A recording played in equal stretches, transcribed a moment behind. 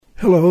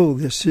Hello,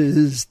 this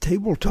is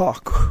Table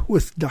Talk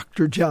with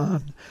Dr.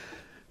 John.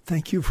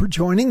 Thank you for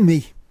joining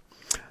me.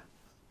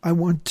 I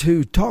want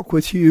to talk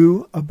with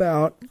you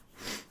about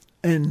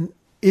an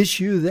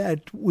issue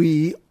that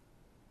we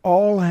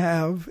all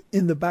have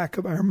in the back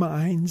of our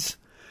minds,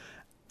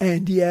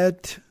 and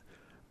yet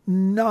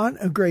not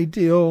a great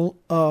deal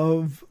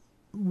of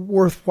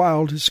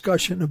worthwhile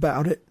discussion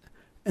about it,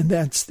 and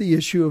that's the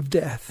issue of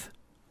death.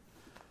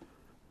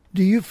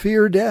 Do you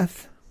fear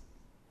death?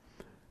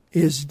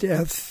 Is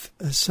death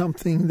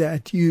something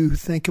that you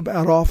think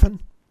about often?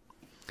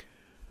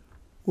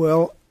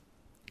 Well,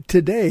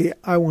 today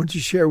I want to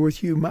share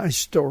with you my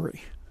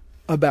story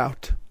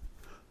about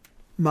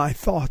my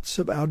thoughts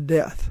about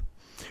death.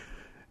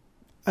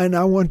 And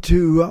I want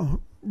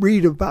to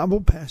read a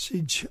Bible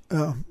passage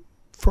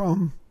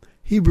from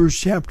Hebrews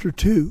chapter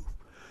 2.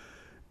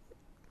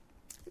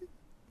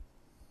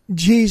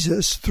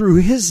 Jesus, through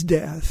his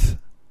death,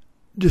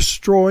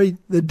 destroyed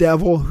the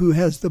devil who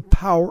has the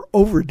power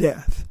over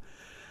death.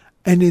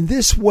 And in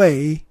this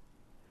way,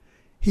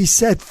 he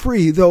set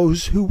free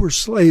those who were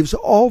slaves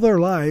all their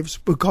lives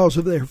because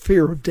of their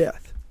fear of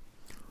death.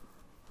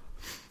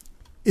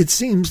 It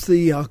seems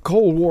the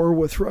Cold War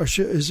with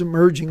Russia is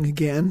emerging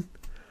again,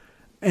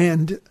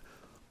 and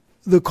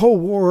the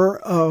Cold War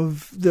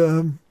of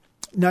the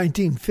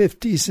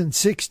 1950s and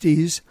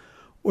 60s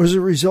was a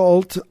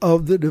result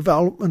of the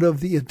development of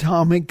the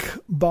atomic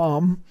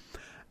bomb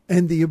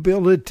and the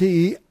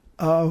ability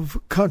of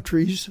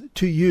countries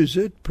to use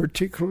it,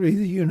 particularly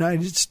the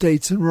United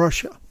States and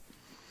Russia.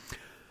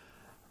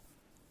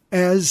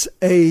 As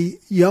a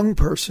young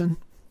person,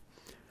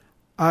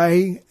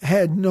 I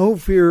had no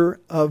fear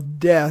of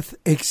death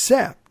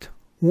except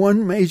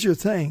one major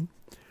thing.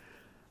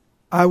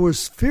 I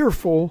was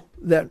fearful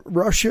that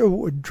Russia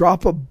would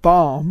drop a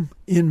bomb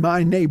in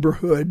my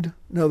neighborhood,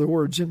 in other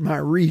words, in my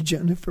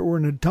region, if it were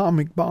an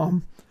atomic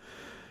bomb,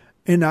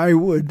 and I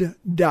would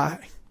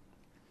die.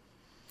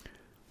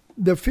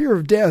 The fear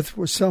of death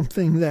was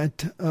something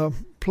that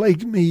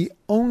plagued me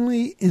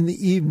only in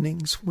the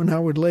evenings when I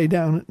would lay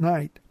down at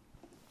night.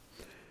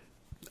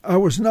 I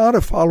was not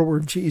a follower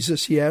of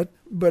Jesus yet,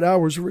 but I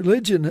was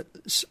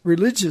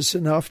religious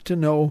enough to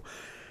know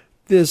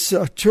this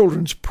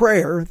children's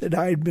prayer that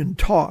I had been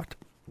taught.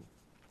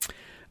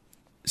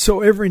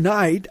 So every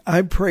night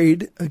I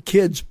prayed a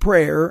kid's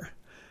prayer,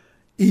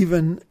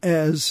 even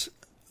as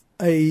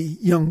a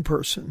young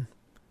person.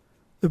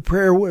 The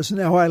prayer was,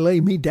 "Now I lay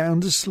me down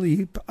to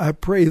sleep. I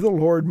pray the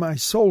Lord my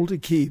soul to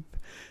keep.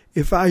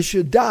 If I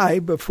should die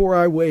before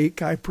I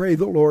wake, I pray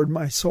the Lord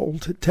my soul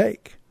to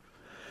take."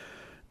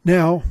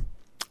 Now,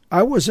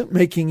 I wasn't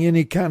making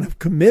any kind of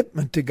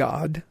commitment to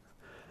God.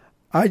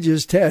 I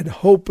just had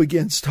hope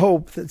against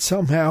hope that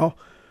somehow,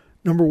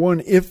 number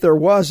one, if there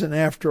was an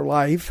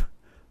afterlife,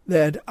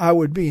 that I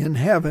would be in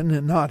heaven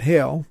and not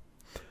hell.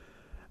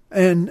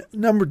 And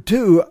number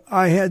two,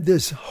 I had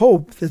this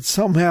hope that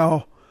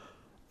somehow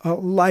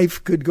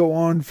life could go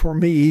on for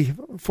me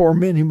for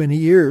many, many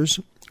years,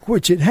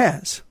 which it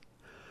has.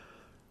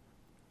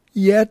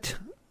 Yet,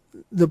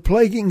 the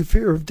plaguing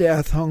fear of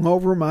death hung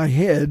over my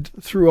head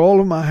through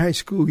all of my high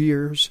school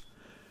years.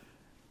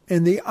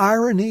 And the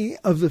irony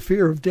of the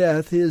fear of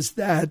death is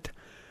that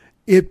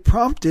it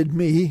prompted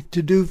me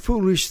to do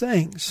foolish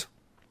things.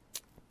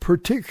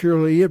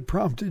 Particularly, it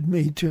prompted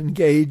me to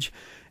engage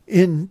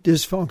in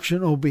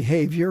dysfunctional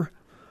behavior,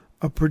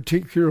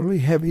 particularly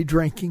heavy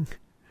drinking.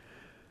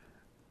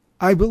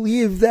 I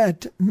believe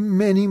that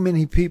many,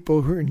 many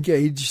people who are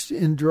engaged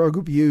in drug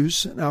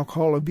abuse and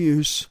alcohol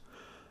abuse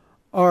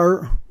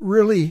are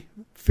really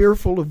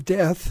fearful of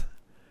death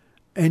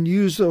and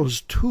use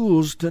those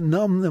tools to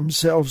numb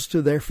themselves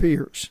to their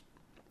fears.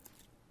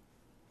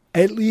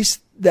 At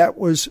least that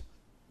was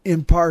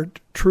in part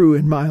true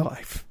in my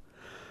life.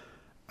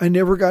 I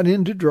never got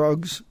into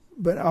drugs,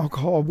 but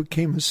alcohol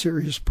became a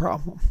serious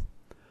problem.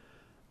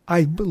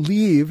 I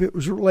believe it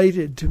was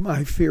related to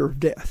my fear of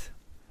death.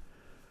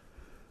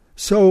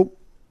 So,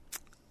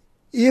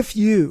 if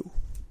you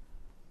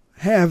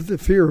have the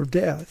fear of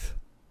death,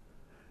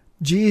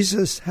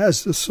 Jesus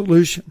has the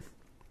solution.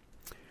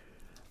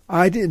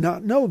 I did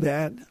not know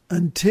that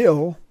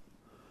until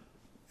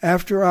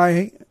after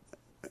I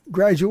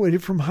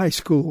graduated from high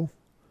school.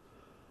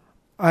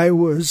 I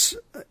was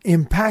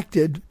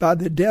impacted by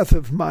the death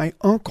of my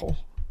uncle,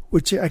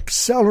 which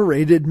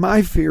accelerated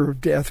my fear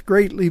of death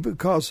greatly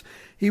because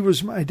he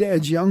was my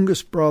dad's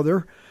youngest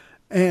brother,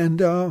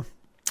 and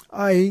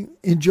I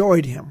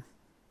enjoyed him.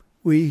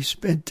 We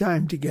spent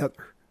time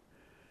together.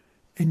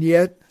 And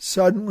yet,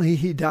 suddenly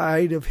he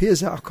died of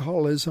his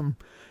alcoholism,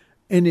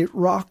 and it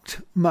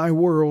rocked my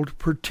world,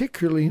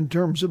 particularly in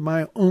terms of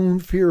my own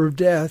fear of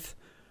death,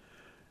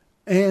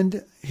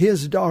 and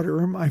his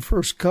daughter, my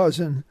first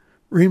cousin,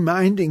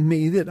 reminding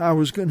me that I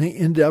was going to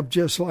end up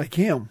just like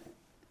him.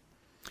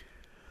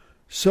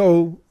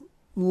 So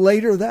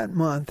later that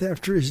month,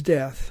 after his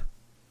death,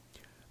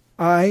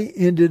 I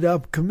ended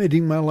up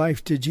committing my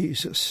life to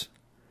Jesus.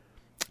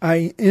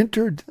 I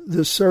entered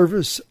the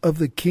service of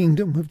the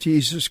kingdom of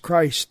Jesus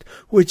Christ,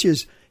 which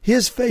is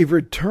his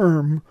favorite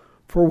term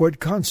for what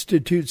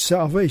constitutes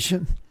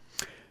salvation.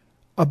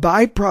 A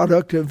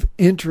byproduct of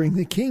entering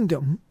the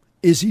kingdom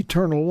is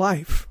eternal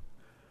life.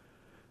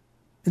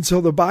 And so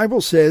the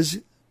Bible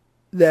says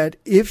that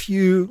if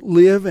you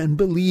live and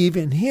believe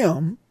in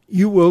Him,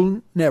 you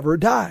will never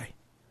die.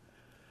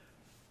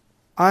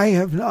 I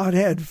have not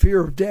had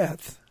fear of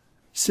death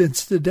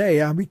since the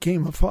day I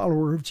became a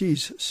follower of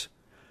Jesus.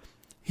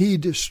 He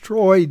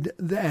destroyed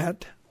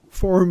that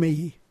for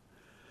me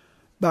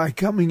by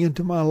coming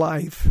into my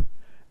life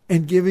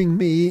and giving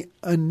me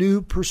a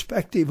new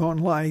perspective on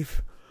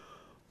life,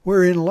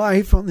 wherein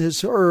life on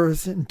this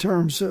earth in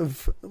terms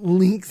of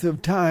length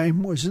of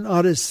time was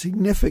not as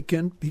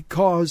significant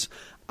because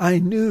I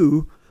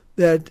knew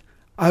that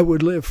I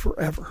would live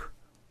forever.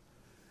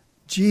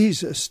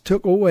 Jesus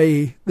took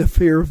away the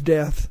fear of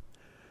death,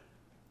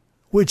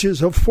 which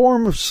is a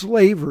form of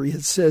slavery,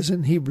 it says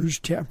in Hebrews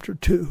chapter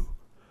 2.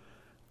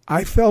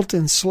 I felt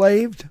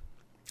enslaved,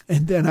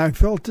 and then I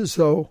felt as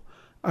though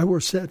I were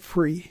set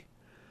free.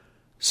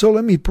 So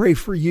let me pray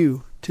for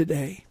you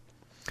today.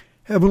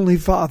 Heavenly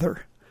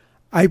Father,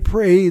 I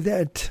pray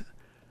that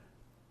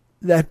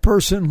that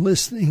person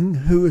listening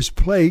who is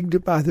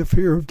plagued by the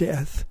fear of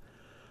death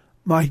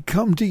might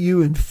come to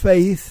you in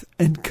faith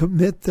and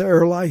commit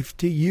their life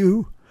to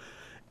you,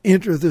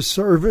 enter the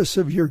service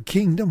of your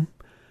kingdom,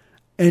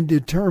 and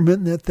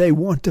determine that they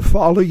want to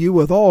follow you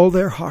with all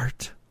their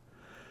heart,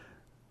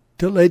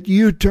 to let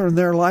you turn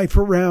their life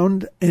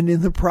around and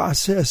in the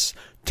process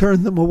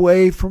turn them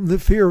away from the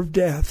fear of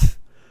death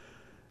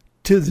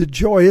to the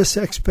joyous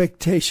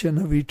expectation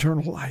of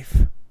eternal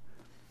life.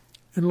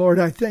 And Lord,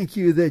 I thank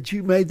you that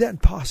you made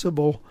that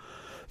possible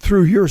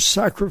through your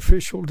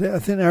sacrificial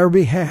death in our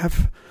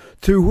behalf,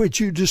 through which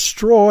you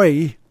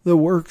destroy the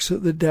works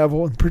of the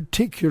devil, and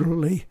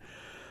particularly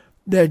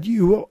that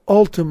you will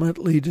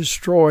ultimately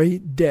destroy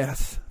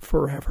death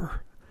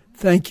forever.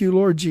 Thank you,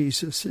 Lord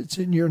Jesus. It's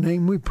in your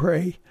name we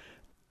pray.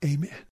 Amen.